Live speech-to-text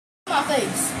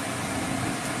face.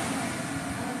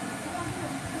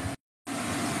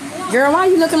 Girl, why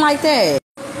you looking like that?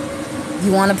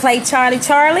 You want to play Charlie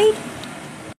Charlie?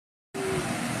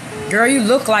 Girl, you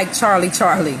look like Charlie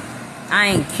Charlie. I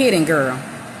ain't kidding, girl.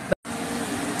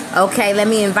 Okay, let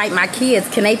me invite my kids.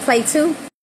 Can they play too?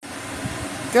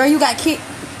 Girl, you got kids?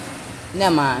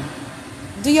 Never mind.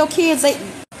 Do your kids...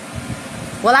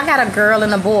 Well, I got a girl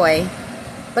and a boy,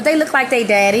 but they look like they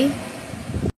daddy.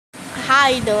 How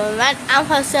you doing? I'm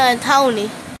her son, Tony.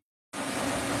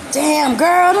 Damn,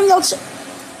 girl, them your...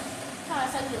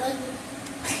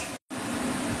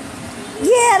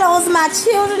 Yeah, those are my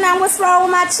children. Now what's wrong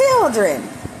with my children?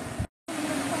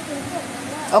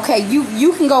 Okay,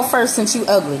 you can go first since you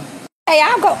ugly. Hey,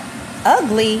 I'll go.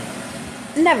 Ugly?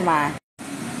 Never mind.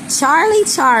 Charlie,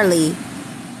 Charlie,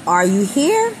 are you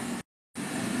here?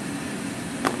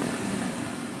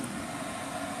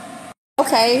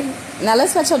 Okay, now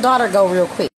let's let your daughter go real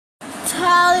quick.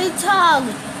 Charlie,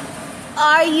 Charlie,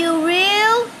 are you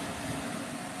real?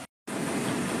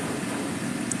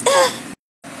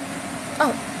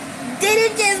 Oh,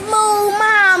 did it just move,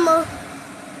 Mama?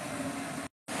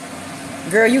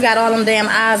 Girl, you got all them damn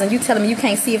eyes and you telling me you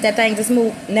can't see if that thing just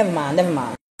moved? Never mind, never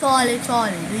mind. Charlie,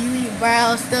 Charlie, do you eat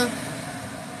brown stuff?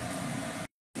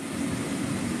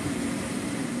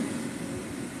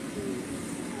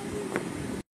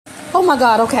 Oh my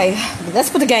God, okay. Let's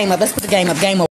put the game up. Game over.